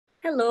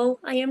Hello,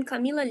 I am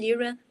Camila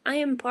Lira. I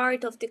am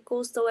part of the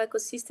Coastal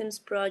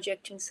Ecosystems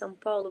Project in São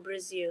Paulo,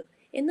 Brazil,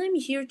 and I'm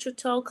here to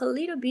talk a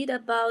little bit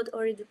about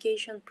our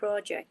education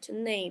project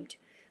named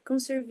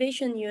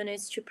Conservation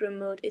Units to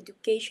Promote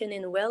Education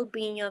and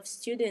Well-being of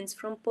Students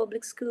from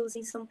Public Schools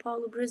in São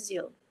Paulo,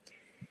 Brazil.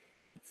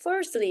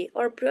 Firstly,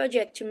 our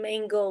project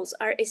main goals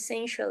are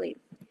essentially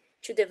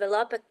to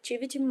develop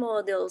activity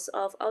models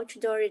of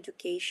outdoor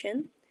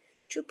education,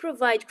 to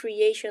provide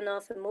creation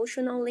of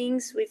emotional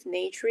links with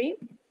nature,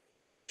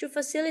 to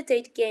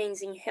facilitate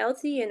gains in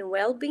healthy and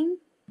well-being,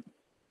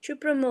 to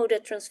promote a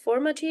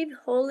transformative,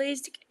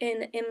 holistic,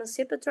 and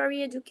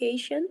emancipatory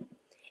education,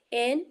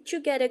 and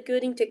to get a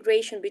good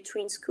integration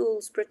between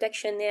schools,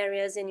 protection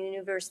areas, and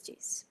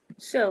universities.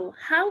 So,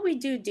 how we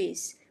do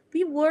this?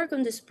 We work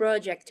on this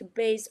project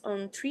based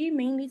on three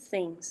mainly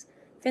things: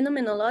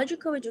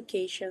 phenomenological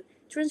education,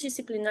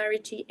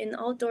 transdisciplinarity, and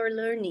outdoor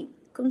learning.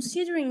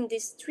 Considering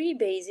these three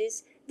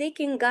bases, they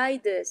can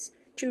guide us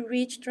to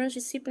reach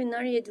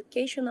transdisciplinary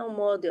educational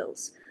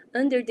models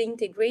under the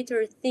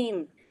integrator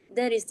theme,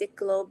 that is the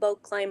global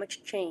climate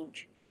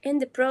change.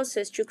 And the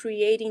process to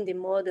creating the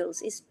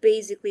models is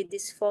basically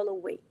this follow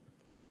way.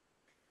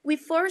 We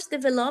first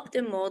develop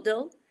the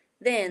model,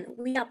 then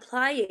we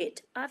apply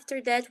it.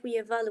 After that, we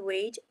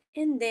evaluate,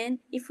 and then,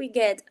 if we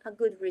get a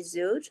good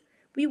result,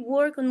 we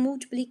work on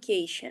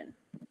multiplication.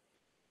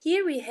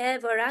 Here we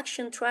have our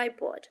action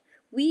tripod,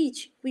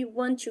 which we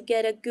want to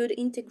get a good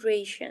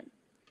integration.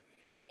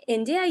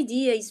 And the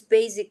idea is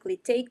basically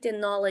take the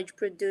knowledge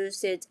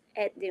produced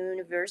at the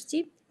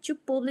university to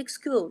public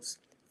schools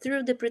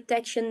through the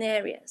protection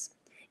areas.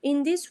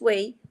 In this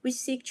way, we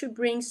seek to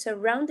bring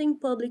surrounding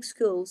public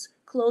schools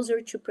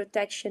closer to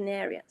protection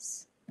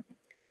areas.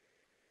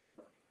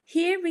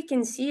 Here we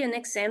can see an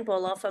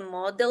example of a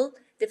model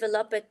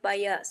developed by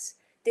us,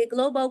 the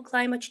Global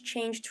Climate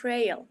Change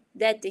Trail,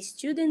 that the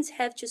students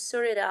have to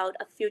sort out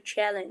a few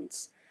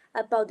challenges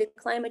about the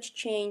climate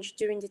change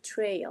during the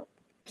trail.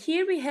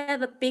 Here we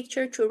have a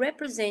picture to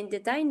represent the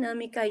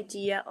dynamic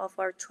idea of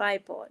our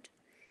tripod.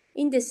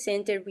 In the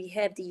center we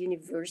have the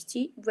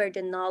university, where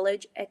the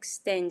knowledge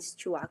extends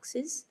to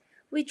access,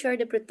 which are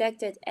the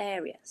protected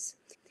areas.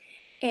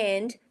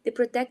 And the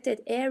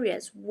protected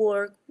areas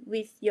work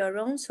with your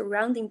own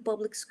surrounding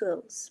public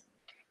schools.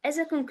 As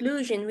a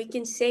conclusion, we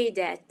can say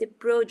that the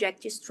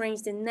project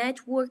strengthens the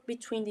network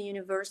between the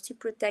university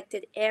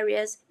protected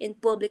areas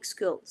and public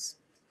schools.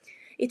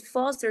 It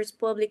fosters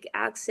public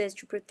access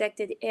to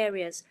protected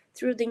areas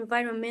through the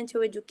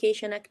environmental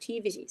education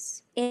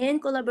activities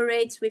and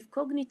collaborates with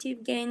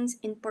cognitive gains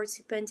in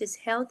participants'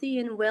 healthy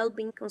and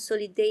well-being,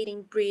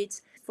 consolidating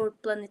breeds for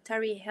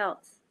planetary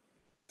health.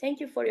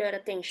 Thank you for your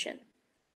attention.